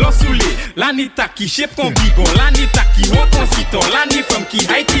cabello soulé. L'année ta qui shape ton bibon. L'année ta qui want ton citon. L'année femme qui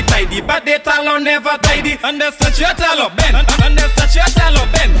haïti tidy. But the talent never tidy. Understand your talent, Ben. Understand your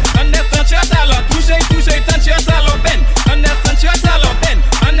talent, Ben. Understand your talent. Touche, touch your talent, Ben. Understand your talent, Ben.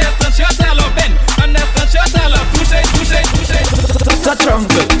 Understand your talent, Ben. Understand your talent. Touche. Touch your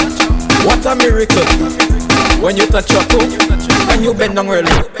uncle. What a miracle. When you touch your toe and you bend down real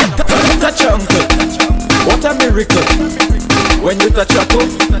low. Touch your uncle. What a miracle. When you touch your toe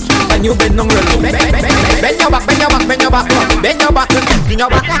and you bend down real low. Bend your back. Bend your back and kick in your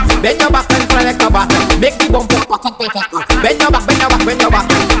back. Bend your back and fly like a bat. Make the bumper patak. Bend your back. Bend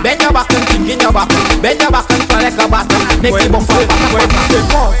your back and kick in your back. Bend your back and fly like a bat. Make the bumper patak.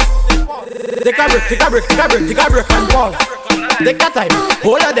 Take a break and pause. Take a time,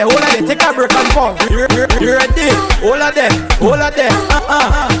 hold of there, take a break and pause. You ready? Hold of there.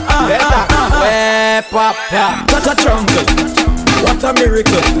 Better, way pop, yeah. Touch a jungle, what a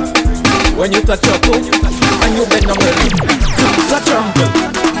miracle. When you touch your toe and you bend down ready. Touch a jungle,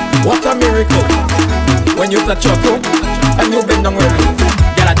 what a miracle. When you touch your toe and you bend down ready.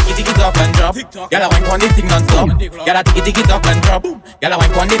 Gotta tick it up and drop. Gotta wine on the thing non-stop. Gotta tick it up and drop. Gotta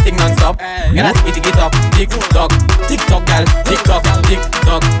wine on the thing non-stop. Gotta tick it up. Tick-tock, gal. Tick-tock.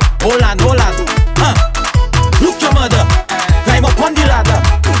 Hold on. Look your mother. Climb up on the ladder.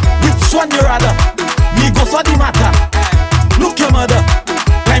 Which one you rather? Me go for the matter. Look your mother.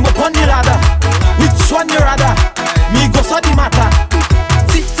 Climb up on the ladder. Which one you rather? Me go for the matter.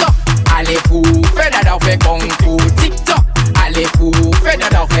 Tick-tock. Allez fou, fais la danse, fais kung fu. Tick-tock. Allez fou, fais de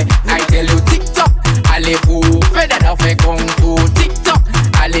l'enfer, I tell you TikTok. Allez fou, fais de l'enfer, kung fu. TikTok.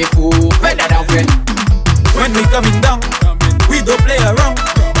 Allez fou, fais de l'enfer. When we coming down, we don't play around.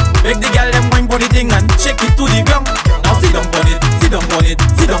 Make the girl them wine for the thing and shake it to the ground. Now sit down on it.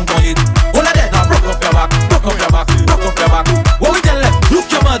 Hold of that now, broke up your back. What we tell them?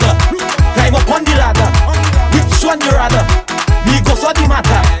 Look your mother, climb up on the ladder. Which one you rather? Me go for the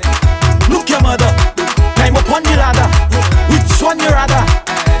matter. Look your mother, climb up on the ladder. Which one you rather?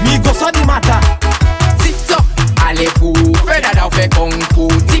 Me go for the matter. TikTok, allez fou, fais la danse, fais kung fu.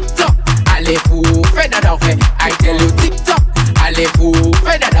 TikTok, allez fou, fais la danse, I tell you TikTok. Allez fou,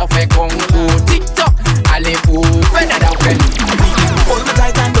 fais la danse, fais kung fu. TikTok, allez fou, fais la danse. Hold me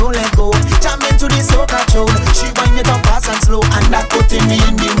tight and don't let go. Jam into the soca tune. She wind it up fast and slow, and that putting me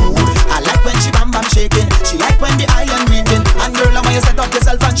in the mood. I like when she bam shaking. She like when the iron beating. And girl, I want you set up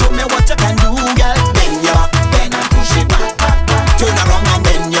yourself and show me what you can do, girl. Bend your back, bend and push it back. Turn around and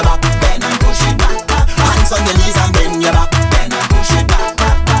bend your back, bend and push it back. Hands on your knees and bend your back, bend and push it back.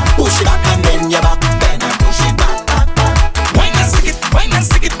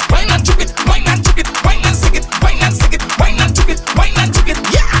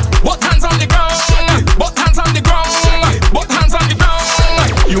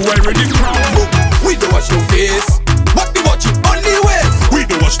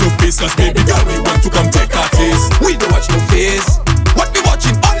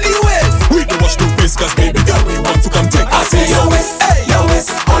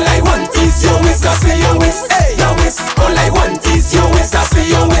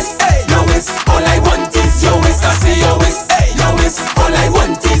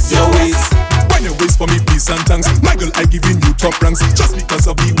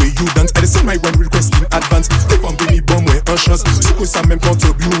 the way you dance. Et c'est my one request in advance. They want me bon ouais un chance. C'est que ça même compte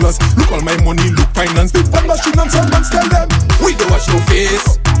ambulance. Look all my money, look finance. They find machine and someone tell them. We don't watch no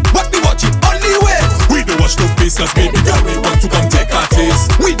face. What we watching only ways. We don't watch no face, cause baby girl we want to come take a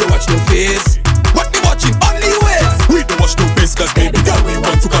taste. We don't watch no face. What we watching only ways. We don't watch no face, cause baby girl we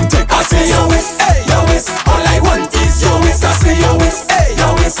want to come take a taste. I say your waist, hey your waist. All I want is your waist. I say your waist, hey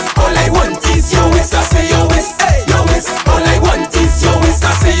your waist. All I want is your waist. I say your waist, hey your waist. All I want is your waist.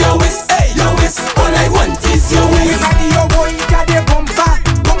 I say your waist, hey your waist. All I want is your waist. We got your boy, got the bumper,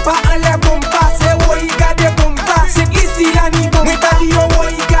 bumper and le bumper. Say boy, got the bumper. C'est ici la ni bumper. We got your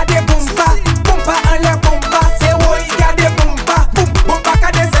boy, got the bumper, bumper and le bumper. Say boy, got the bumper, boom, bumper ka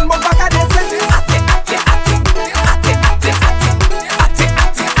desen, bumper ka desen. Ate, ate, ate, ate, ate, ate, ate,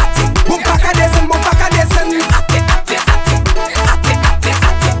 ate, ate. Bumper ka desen, bumper ka desen. Ate, ate, ate, ate, ate,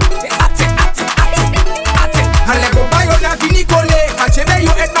 ate, ate, ate, ate. Ale bumper yo na fini kole, achebe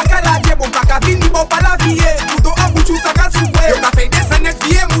yo et makalaje, bumper ka fini bumper la vie. Tudo abuchu saka souwe, yo ka fait desen et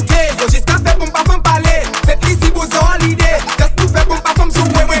vie mouté. Yo jusqu'à fait bumper femme parler, cette ici vous en l'idée. Just pour faire bumper femme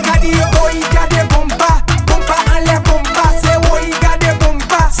souwe, we ka di yo. Boy got the bumper, bumper and le bumper. Say boy got the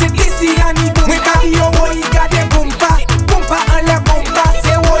bumper, c'est ici la ni bumper. We ka di yo, boy got the bumper, bumper and le bumper.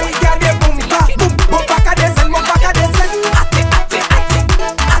 Say boy got the bumper, boom, bumper ka desen, bumper ka desen. Ate, ate, ate,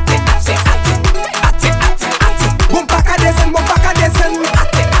 ate, ate, ate, ate, ate, ate. Bumper ka desen, bumper ka desen.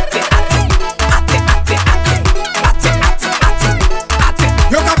 Ate, ate, ate, ate, ate, ate, ate, ate, ate.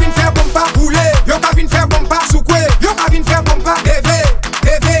 Yo ka vin faire bumper rouler, yo ka vin faire bumper soukoué, yo ka vin faire bumper lever,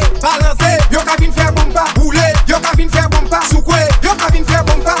 lever, balancer. Yo ka vin faire bumper rouler, yo ka vin faire bumper soukoué, yo ka vin faire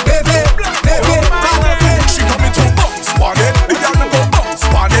bumper lever, lever, balancer. She coming to bounce on it. The girl them go bounce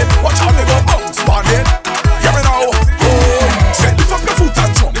on it. Watch how they go bounce on it. Hear me now. Oh, say lift up your foot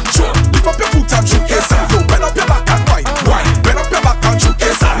and jump, jump. Lift up your foot and juke it. Yo, bend up your back and wine, wine. Bend up your back and juke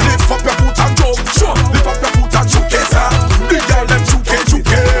it. Lift up your foot and jump, jump. Lift up your foot and juke it. The girl them juke it,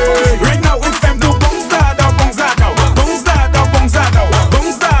 juke it. Right now it's time to bounce that out, bounce that out, bounce that out, bounce that out,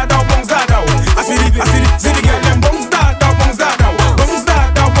 bounce that out, bounce that out. I see the girl them bounce that out, bounce that out, bounce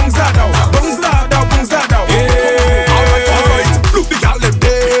that out, bounce that out, bounce that out, bounce that out. Yeah. Alright, look the girl them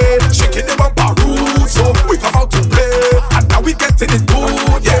there, shaking them up a root. So we come out to play, and now we getting it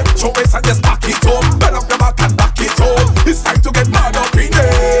good. Yeah, show us and just back it up, bend up your back and back it up. It's time to get mad up in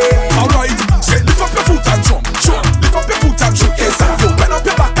there. Alright, say lift up your foot and jump, jump. Lift up your foot and juke it. Yo, bend up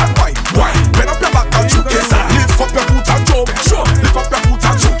your back and wine, wine. Bend up your back and juke it. Lift up your foot and jump, jump. Lift up your foot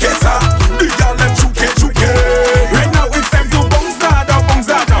and juke it. The girl them juke it, juke it. Right now it's time to bounce that out, bounce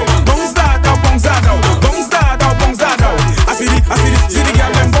that out, bounce that out, bounce that out, bounce that out, bounce that out. I see the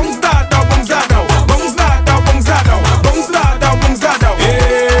girl them bounce that out, bounce that out, bounce that out, bounce that out, bounce that out, bounce that out.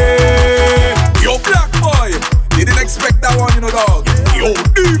 Yeah. Yo, black boy, you didn't expect that one, you know, dog. Yo,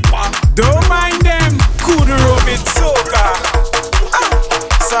 deeper. Don't mind them, cool rob it soca.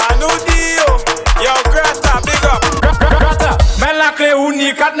 Sanudio, yo grata, big up. Grata, men la clé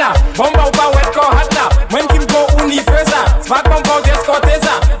uni katna. Bomba ou pa wet ko hatna. Mwen kim ko uni feza. Smak bomba ou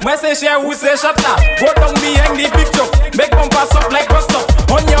descoteza. Mwen se share ou se shotna. Go down behind the picture. Make bomba soft like bus stop.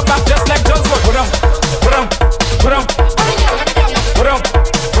 On your back just like John Scott. Put 'em, put 'em, put 'em, put 'em, put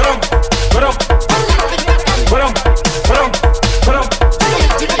 'em, put 'em, put 'em, put 'em, put 'em, put 'em,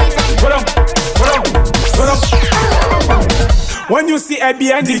 put 'em, put 'em. When you see I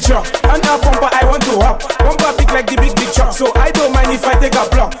behind the truck, and a bumper I want to hop. Bumper big like the big truck, so I don't mind if I take a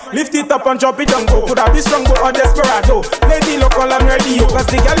block. Lift it up and drop it and go. Could I be strong or desperado? Lady local I'm ready, yo. Cause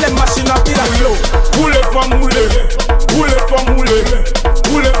the girl them machine up in a flow. Moule for moule, moule for moule,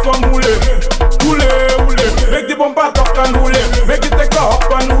 moule for moule, moule, moule. Make the bumper talk and moule, make it take a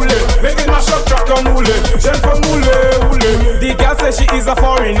hop and moule, make it mash up truck and moule. Jeune for moule, moule. The girl say she is a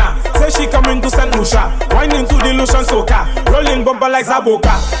foreigner, say she coming to St. Lucia, whining to the Lucian soca, rolling bumper like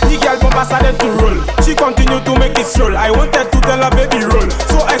Zaboka. The girl bumper started to roll, she continued to make it stroll. I wanted to tell her baby roll,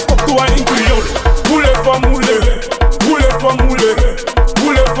 so I spoke to her in Creole. Moule for moule, moule for moule,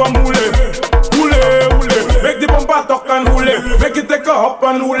 moule for moule, moule, moule. Make the bumper talk and moule, make it take a hop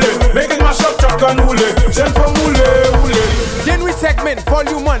and moule, make it mash up truck and moule. Jeune for moule, moule. January segment,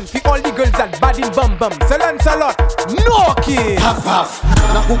 volume 1, for all the girls that bad in bum bum. Salon, no kid. Half half,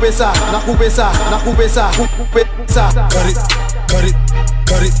 na coupe ça, na coupe ça, na coupe ça, coupe ça. Cut it, cut it,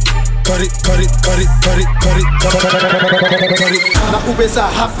 cut it, cut it, cut it, cut it, cut it, cut it, cut it. Na coupe ça,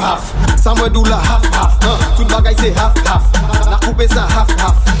 half half, ça me doula half half. Tout bagay c'est half half. Na coupe ça, half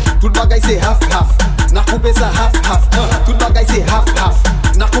half. Tout bagay c'est half half. Na coupe ça, half half. Tout bagay c'est half half.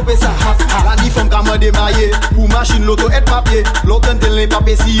 Na coupe ça, half half. La ni femme gamin démaillé, pour machine, l'auto et papier. L'autre de les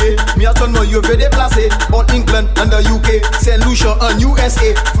papiers sciés. Mi attends, you veux déplacer. All England and the UK. Saint Lucia and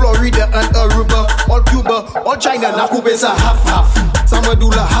USA. Florida and Aruba. All Cuba, all China. Na coupe ça half.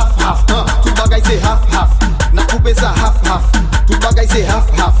 Samadula half. Tout bagay c'est half. Na coupe ça half. Tout bagay c'est half.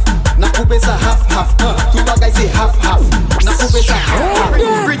 Na coupe ça half. Tout bagay c'est half. Na coupe ça half.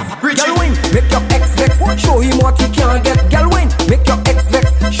 Girl win, make your ex vex. Show him what he can't get. Girl win, make your ex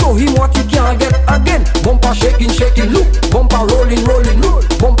vex. Show him what he can't get again. Bumper shaking, look. Bumper rolling, look.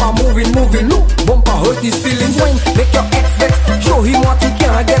 Bumper moving, look. Bumper hurt his feelings. Win, make your ex vex. Show him what he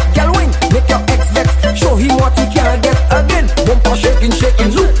can't get. Girl win, make your ex vex. Show him what he can't get again. Bumper shaking,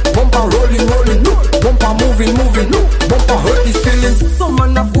 look. Bumper rolling, look. Bumper moving, look. Bumper hurt his feelings. Some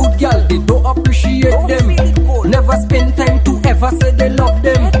man of good girl, they don't appreciate them. Never spend time to ever say they love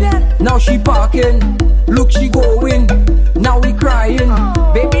them. Now she parking, look she going. Now we crying,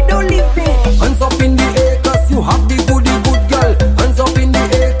 baby don't leave me. Hands up in the air 'cause you have the good girl. Hands up in the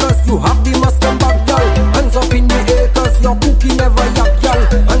air 'cause you have the Mustang back girl. Hands up in the air 'cause your cookie never yak girl.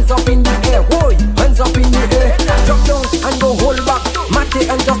 Hands up in the air, boy. Hands up in the air. Drop down and don't hold back. Mate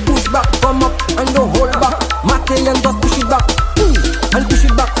and just push back. Come up and don't hold back. Mate and just push it back. And push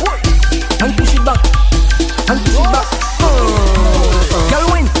it back. And push it back. And push it back. Girl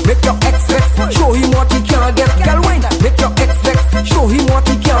win, make your ex vex. Show him what he can't get. Girl win, make your ex vex. Show him what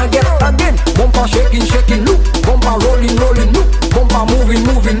he can't get again. Bumper shaking, look. Bumper rolling, look. Bumper moving,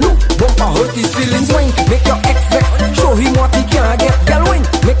 look. Bumper hurt his feelings. Win, make your ex vex. Show him what he can't get. Girl win,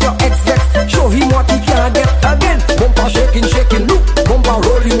 make your ex vex. Show him what he can't get again. Bumper shaking, look. Bumper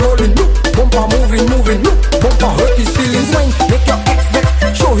rolling, look. Bumper moving, look. Bumper hurt his feelings. Win, make your ex vex.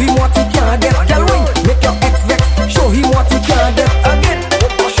 Show him what he can't get. Girl win, make your ex vex. Show him what he can't get again.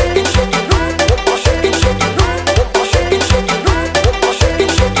 Bumper shaking, look. Bumper shaking, look. Bumper shaking, look. Bumper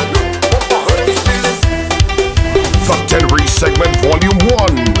shaking, look. Bumper hurt his feelings. The Tenry segment, Volume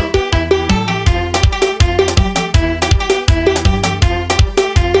 1.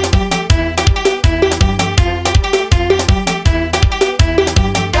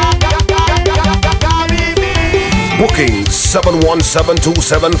 Booking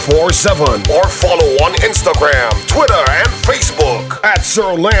 7172747 or follow on Instagram, Twitter, and Facebook at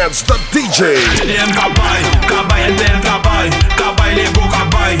Sir Lance the DJ.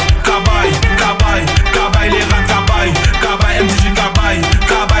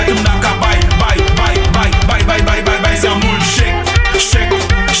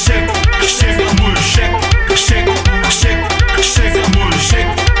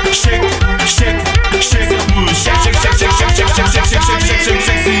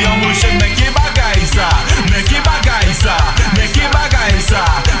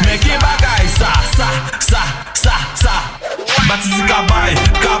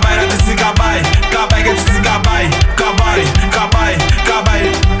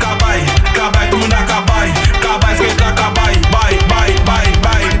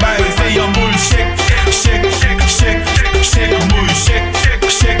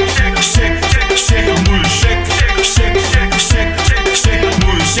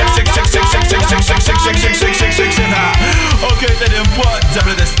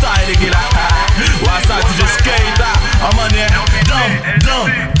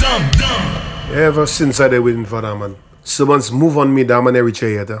 Ever since I did waiting for that man. Someone's move on me, that man every chair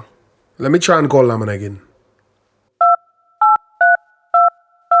yet. Let me try and call that man again.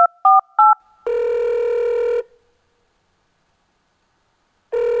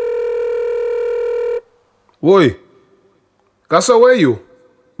 Woi, Kasa, where you?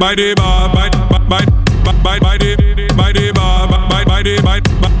 By the bar, by the bar, by the bar, by the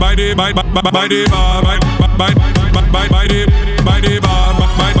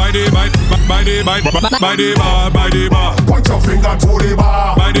bar, by the bar, by the bar. Point your finger to the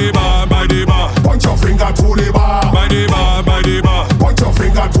bar. By the bar, by the bar. Point your finger to the bar. By the bar, by the bar. Point your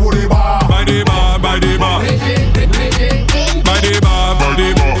finger to the bar. By the bar, by the bar. By the bar, by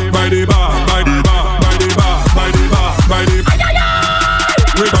the bar, by the bar, by the bar, by the bar, by the bar, by the bar.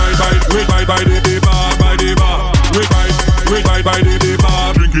 We by the bar, by the bar. We by the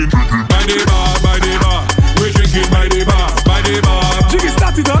bar. Drinking by the bar, by the bar. We drinking by the bar, by the bar. Jiggy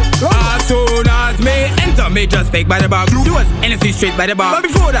started as soon as me enter, me just take by the bar. Do us anything straight by the bar. But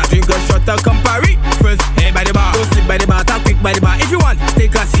before that, drink a shot of Campari. First, hey by the bar. Go sleep by the bar, talk quick by the bar. If you want,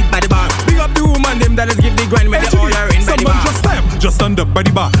 take a seat by the bar. Big up the woman, them that is give the grind when they all are in by the bar. Just time, just stand up by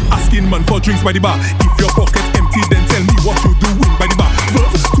the bar. Asking man for drinks by the bar. If your pocket empty, then tell me what you doing by the bar. 2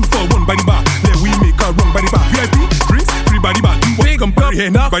 for 1 by the bar. Then we make a run by the bar. VIP drinks free by the bar. Do what Campari.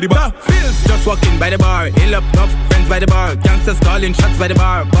 by the bar. Just walking by the bar, ill up tough friends by the bar, gangsters calling shots by the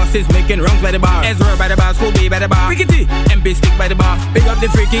bar, bosses making wrongs by the bar, Ezra by the bar, Scooby by the bar, Rickety, MP stick by the bar. Big up the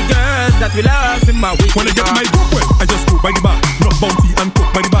freaky girls that we love in my week. When I get my book, well, I just go by the bar. Not bounty and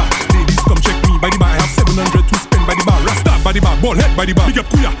coke by the bar. Ladies come check me by the bar. I have 700 to spend by the bar. Rasta by the bar, ball head by the bar. Big up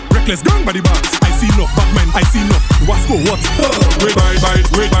Kuya, reckless gang by the bar. I see enough Batman, I see enough. What's go what? Wait by the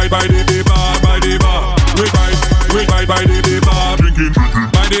bar, by the bar. Wait by the bar, drinking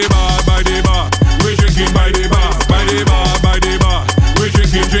by the bar. We drinking by the bar, by the bar. We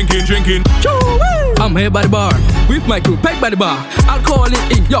drinking. I'm here by the bar, with my crew, packed by the bar. I'll call it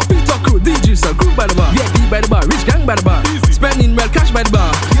in, yo, Peter crew, DJs and crew by the bar. VIP by the bar, rich gang by the bar. Spending well cash by the bar.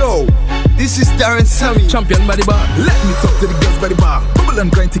 Yo, this is Darren Sammy, champion by the bar. Let me talk to the girls by the bar. Bubble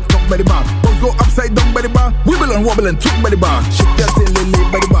and grind TikTok by the bar. Both go upside down by the bar. Wibble and wobble and talk by the bar. Shake that tail lay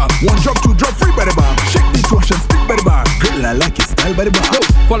by the bar. One drop, two drop, free by the bar. Shake the trash and spit by the bar. Girl, I like your style by the bar. Yo,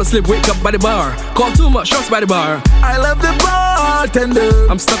 fall asleep, wake up by the bar. Call too much shots by the bar. I love the bartender.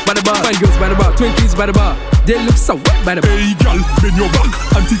 I'm stuck by the bar. Fine girls by the bar, Twinkies by the bar. They look so wet by the bar. Hey girl, bend your back,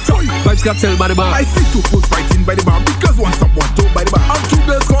 anti-tie. Vibes got tell by the bar. I see two fools fighting by the bar because one stop, one toe by the bar. And two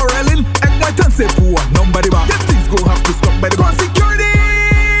girls quarreling, and white and say poor, none by the bar. Them things go have to stop by the bar. Security!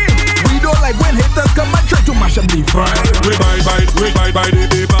 We don't like when haters come and try to mash up the fire. We by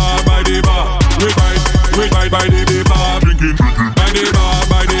the bar, by the bar. We by the bar, drinking by the bar. We drinking by the bar,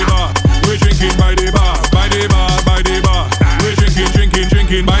 by the bar. We drinking by the bar, by the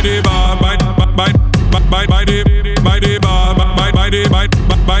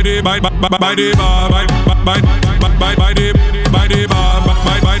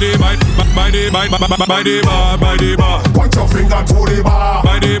bar, by the bar. Point your finger to the bar.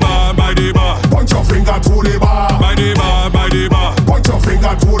 By the bar. Point your finger to the bar. By the bar. Point your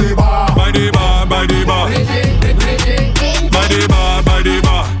finger to the bar. By the bar. By the bar. We drinking by the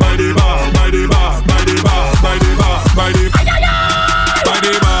bar.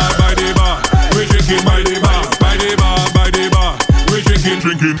 We drinking by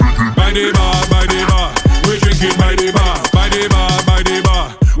the bar. We drinking by the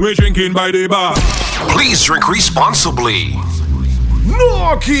bar. We drinking by the bar. Please drink responsibly.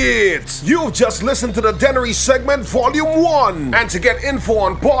 No, kids! You've just listened to the Dennery segment Volume 1. And to get info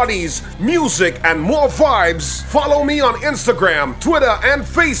on parties, music, and more vibes, follow me on Instagram, Twitter, and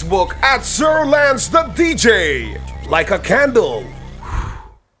Facebook at Sir Lance the DJ. Like a candle.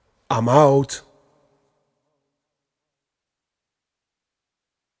 I'm out.